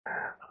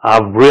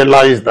I've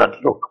realized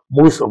that, look,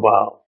 most of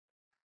our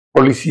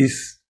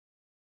policies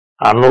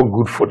are not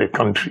good for the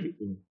country.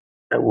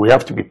 We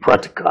have to be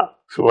practical.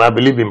 So I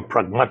believe in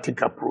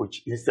pragmatic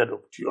approach instead of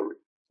theory.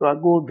 So I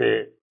go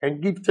there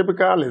and give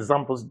typical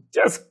examples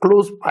just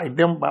close by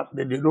them, but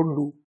they don't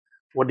know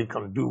what they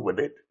can do with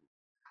it.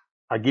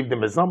 I give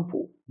them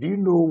example. Do you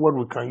know what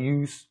we can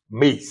use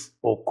maize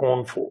or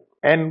corn for?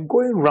 And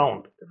going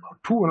around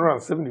about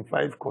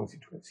 275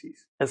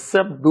 constituencies,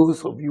 except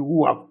those of you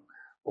who have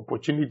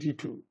opportunity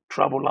to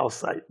travel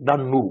outside that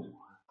know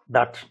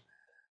that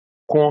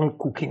corn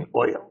cooking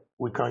oil,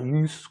 we can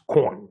use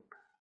corn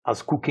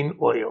as cooking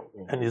oil,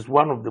 and it's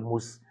one of the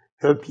most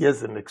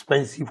healthiest and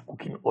expensive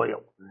cooking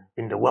oil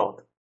in the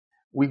world.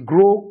 We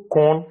grow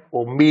corn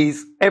or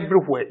maize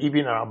everywhere, even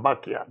in our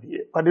backyard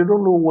here, but they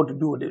don't know what to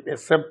do with it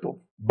except of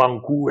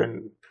banku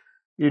and,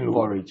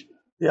 porridge.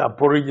 Yeah,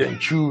 porridge and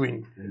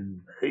chewing,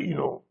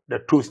 the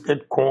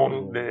toasted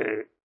corn,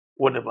 the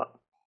whatever.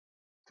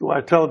 So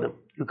I tell them,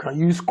 you can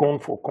use corn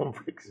for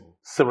cornflakes,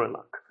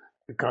 Cerelac.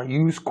 You can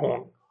use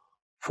corn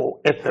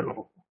for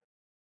ethanol.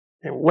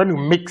 And when you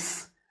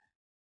mix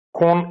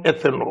corn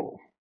ethanol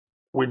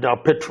with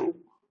our petrol,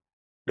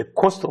 the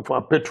cost of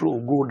our petrol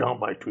will go down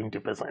by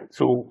 20%.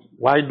 So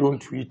why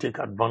don't we take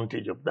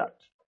advantage of that?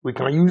 We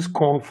can use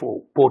corn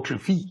for poultry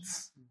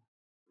feeds.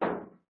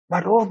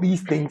 But all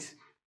these things,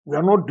 we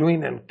are not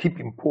doing and keep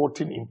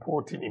importing.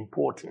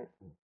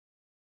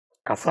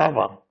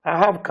 Cassava. I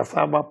have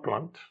cassava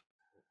plant.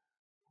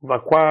 We've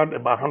acquired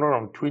about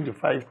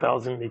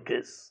 125,000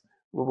 acres.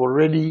 We've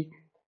already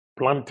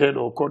planted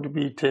or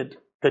cultivated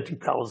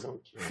 30,000,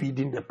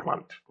 feeding the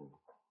plant.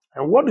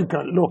 And what you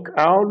can look,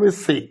 I always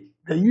say,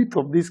 the youth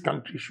of this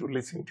country should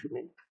listen to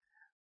me,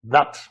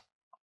 that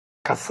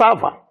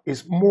cassava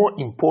is more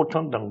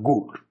important than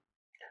gold.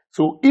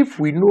 So if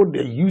we know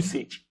the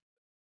usage,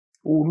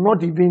 we will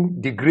not even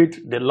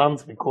degrade the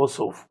lands because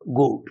of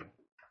gold.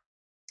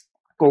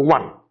 For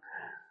one,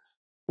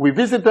 we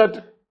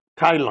visited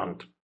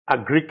Thailand,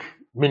 Agric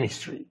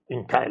Ministry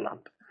in Thailand.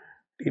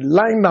 They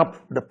line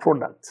up the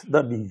products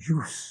that they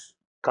use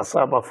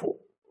cassava for,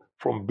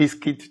 from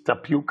biscuit,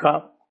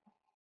 tapioca,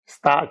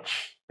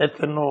 starch,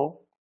 ethanol,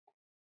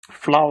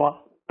 flour,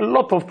 a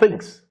lot of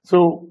things.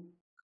 So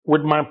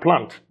with my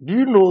plant, do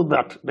you know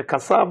that the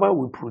cassava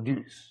we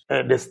produce,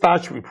 the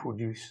starch we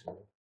produce,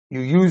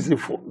 you use it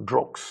for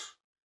drugs.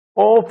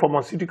 All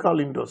pharmaceutical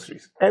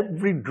industries,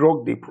 every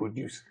drug they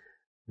produce,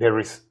 there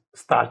is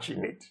starch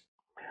in it.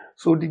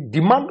 So the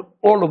demand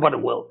all over the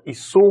world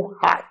is so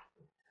high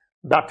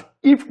that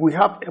if we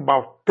have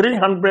about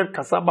 300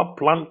 cassava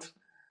plant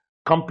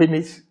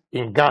companies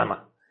in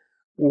Ghana,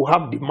 we'll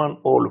have demand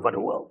all over the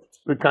world.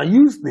 We can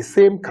use the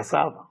same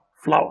cassava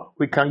flour.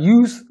 We can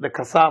use the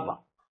cassava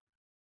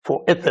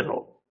for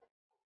ethanol.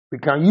 We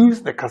can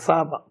use the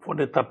cassava for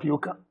the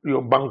tapioca,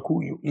 your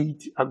banku you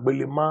eat,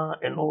 agbelema,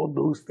 and all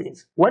those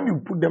things. When you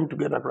put them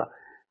together,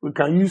 we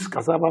can use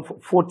cassava for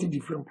 40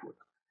 different products.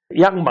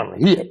 Young man,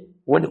 here,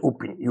 when you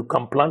open, you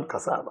can plant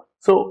cassava.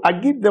 So I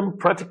give them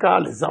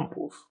practical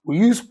examples. We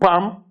use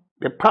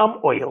the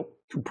palm oil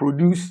to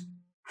produce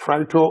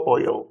frito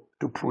oil,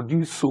 to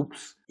produce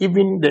soaps,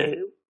 even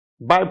the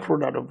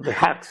byproduct of the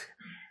husk.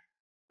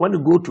 When you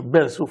go to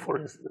Benso, for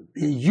instance,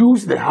 they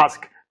use the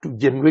husk to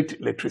generate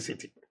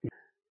electricity.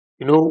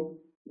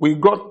 We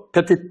got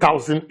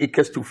 30,000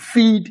 acres to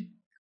feed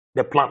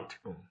the plant.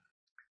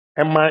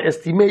 And my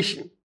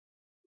estimation,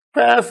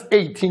 first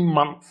 18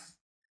 months,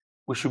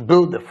 we should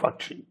build the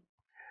factory.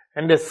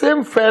 And the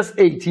same first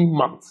 18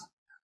 months,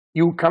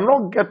 you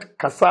cannot get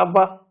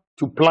cassava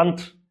to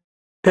plant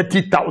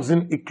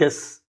 30,000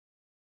 acres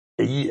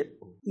a year.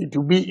 It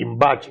will be in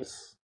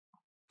batches.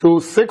 So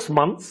 6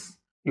 months,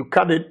 you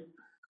cut it.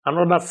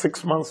 Another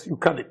 6 months, you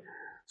cut it.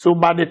 So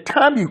by the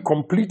time you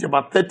complete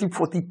about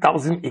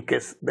 40,000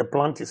 acres, the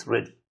plant is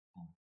ready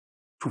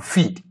to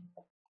feed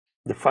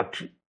the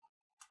factory.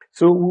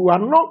 So we are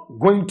not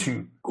going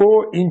to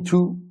go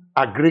into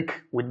agric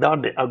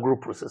without the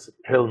agro-processing.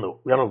 Hell no,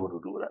 we are not going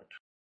to do that.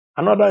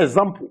 Another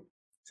example,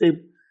 say,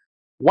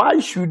 why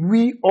should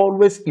we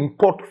always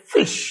import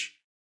fish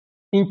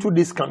into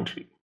this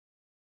country?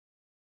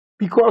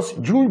 Because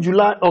June,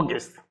 July,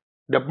 August,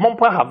 the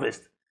bumper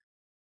harvest,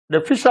 the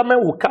fishermen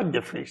will catch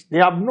the fish. They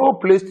have no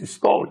place to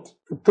store it,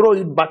 to throw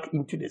it back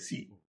into the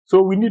sea.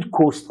 So we need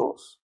cold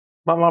stores.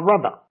 But my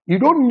brother, you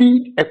don't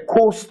need a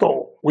cold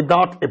store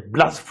without a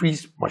blast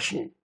freeze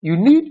machine. You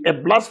need a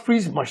blast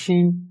freeze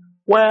machine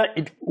where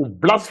it will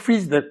blast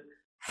freeze the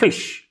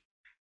fish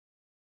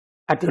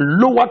at a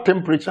lower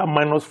temperature,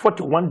 minus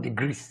 41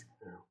 degrees,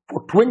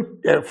 for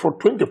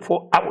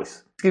 24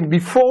 hours. And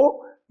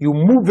before you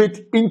move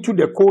it into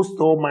the cold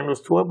store,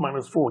 minus 12,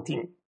 minus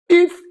 14.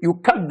 If you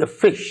cut the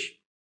fish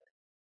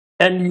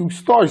and you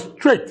store it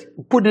straight,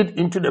 put it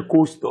into the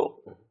cold store,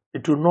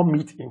 it will not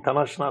meet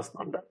international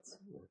standards.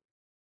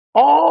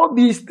 All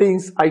these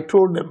things I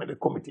told them in the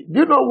committee. Do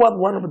you know what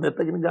one of the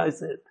technical guys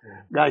said?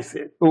 Guy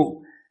said,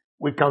 oh,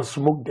 we can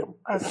smoke them.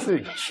 I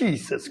say,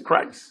 Jesus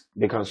Christ.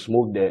 They can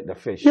smoke the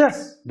fish.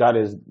 Yes. That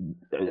is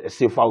a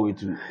safer way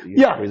to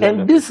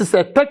and this is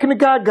a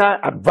technical guy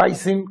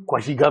advising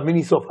Kwashiga,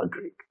 Minister of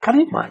Agri.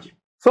 Can you imagine?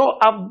 So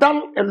I've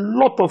done a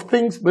lot of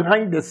things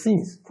behind the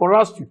scenes for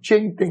us to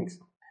change things.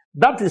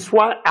 That is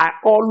why I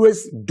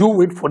always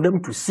do it for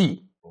them to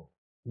see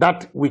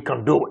that we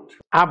can do it.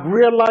 I've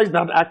realized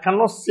that I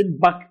cannot sit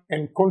back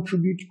and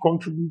contribute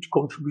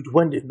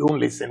when they don't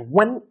listen.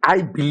 When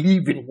I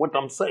believe in what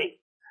I'm saying.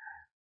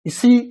 You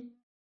see,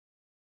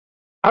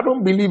 I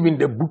don't believe in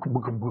the book.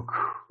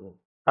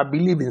 I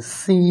believe in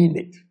seeing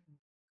it.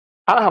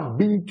 I have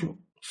been to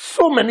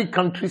so many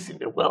countries in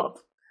the world,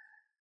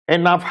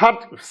 and I've had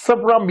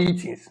several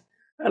meetings.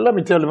 And let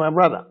me tell you, my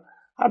brother,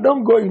 I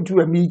don't go into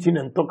a meeting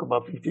and talk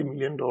about $50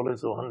 million or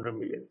 $100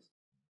 million.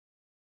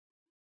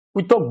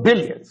 We talk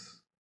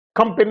billions.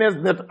 Companies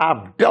that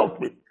I've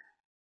dealt with,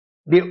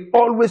 they're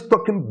always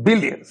talking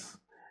billions.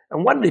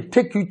 And when they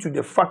take you to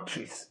the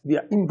factories,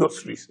 their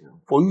industries,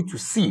 for you to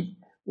see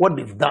what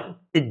they've done,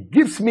 it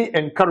gives me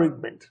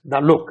encouragement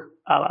that, look,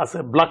 as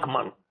a black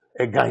man,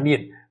 a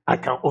Ghanaian, I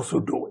can also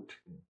do it.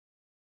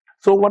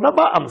 So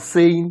whatever I'm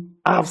saying,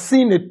 I have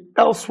seen it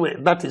elsewhere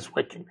that is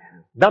working.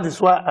 That is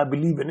why I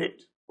believe in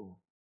it.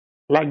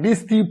 Like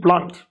this steel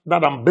plant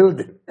that I'm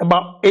building,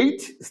 about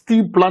 8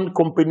 steel plant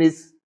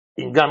companies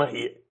in Ghana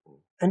here,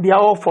 and they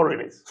are all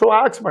foreigners. So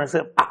I asked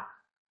myself,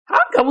 how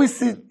can we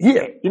sit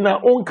here in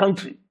our own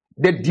country?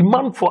 The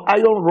demand for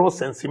iron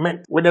rods and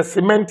cement. With the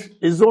cement,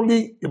 is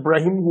only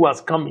Ibrahim who has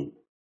come in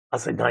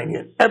as a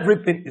Ghanaian.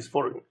 Everything is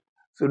foreign.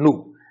 So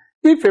no.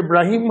 If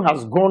Ibrahim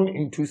has gone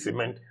into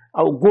cement,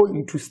 I will go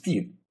into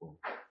steel.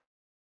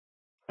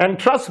 And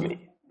trust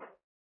me,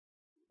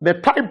 the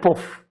type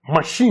of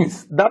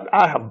machines that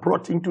I have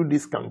brought into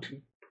this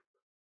country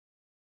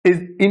is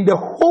in the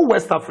whole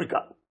West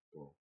Africa.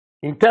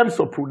 In terms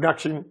of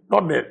production,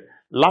 not the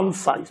land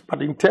size,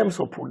 but in terms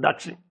of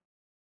production,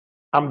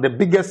 I'm the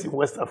biggest in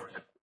West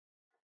Africa.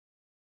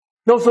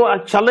 So I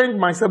challenge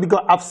myself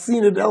because I've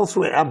seen it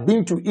elsewhere. I've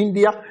been to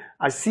India.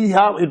 I see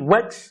how it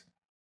works.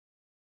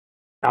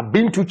 I've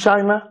been to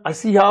China. I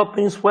see how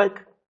things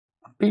work.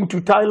 I've been to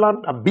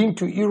Thailand. I've been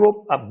to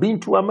Europe. I've been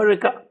to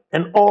America.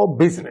 And all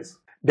business.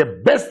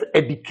 The best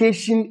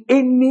education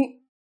any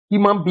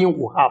human being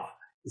will have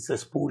is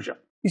exposure.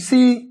 You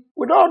see,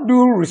 with all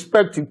due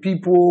respect to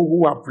people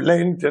who have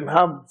learned and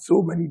have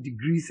so many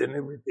degrees and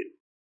everything,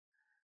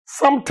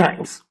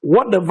 sometimes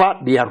whatever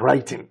they are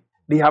writing,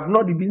 they have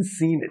not even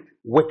seen it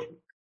working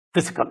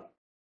physically.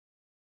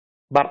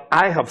 But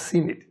I have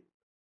seen it.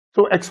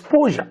 So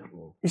exposure.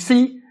 You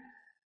see,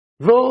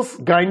 those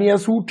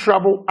Ghanaians who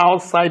travel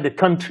outside the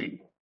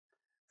country,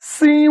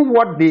 seeing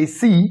what they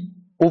see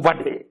over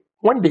there,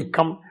 when they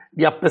come,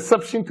 their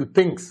perception to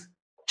things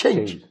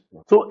change.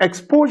 So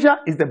exposure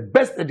is the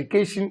best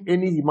education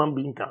any human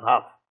being can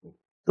have.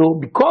 So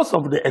because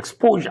of the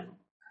exposure,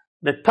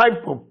 the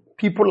type of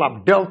people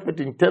I've dealt with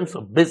in terms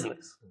of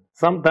business,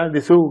 sometimes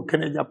they say, oh,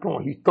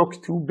 Agyapong, he talks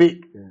too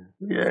big.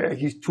 Yeah,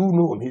 he's too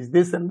known. He's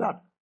this and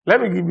that.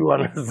 Let me give you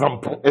an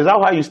example. Is that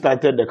why you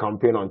started the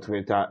campaign on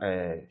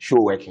Twitter, Show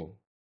Working?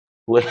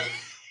 Where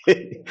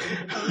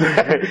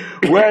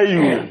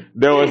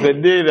there was a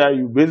day that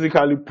you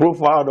basically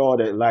profiled all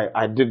that, like,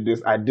 I did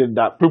this, I did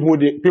that.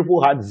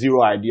 People had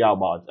zero idea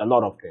about a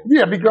lot of things.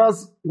 Yeah,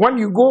 because when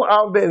you go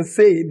out there and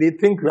say, they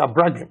think you are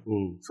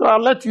bragging. So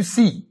I'll let you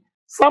see.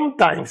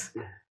 Sometimes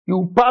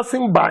you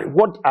passing by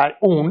what I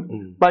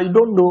own, but you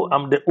don't know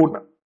I'm the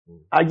owner.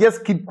 I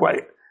just keep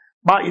quiet.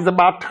 But it's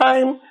about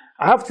time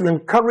I have to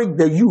encourage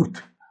the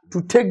youth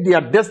to take their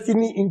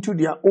destiny into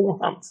their own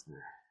hands.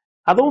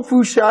 I don't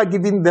feel shy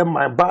giving them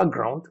my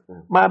background.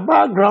 My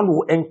background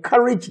will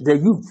encourage the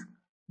youth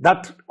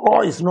that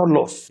all is not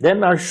lost.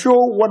 Then I show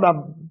what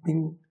I've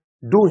been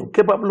doing,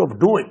 capable of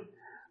doing,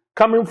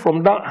 coming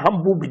from that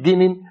humble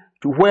beginning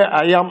to where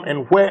I am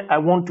and where I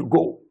want to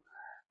go.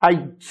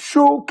 I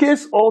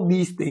showcase all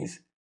these things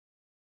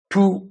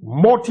to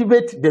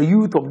motivate the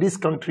youth of this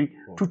country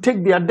to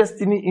take their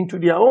destiny into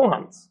their own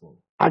hands.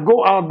 I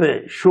go out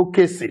there,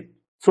 showcase it,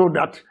 so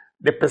that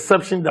the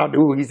perception that,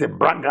 oh, he's a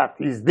braggart,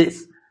 he's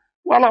this.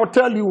 Well, I'll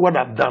tell you what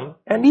I've done.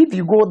 And if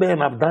you go there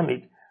and I've done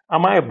it,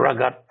 am I a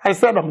braggart? I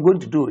said I'm going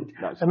to do it.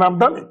 And I've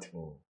done it.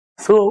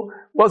 So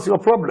what's your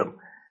problem?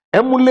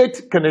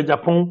 Emulate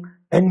Agyapong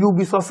and you'll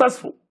be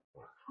successful.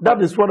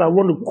 That is what I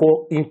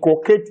want to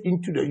inculcate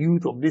into the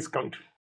youth of this country.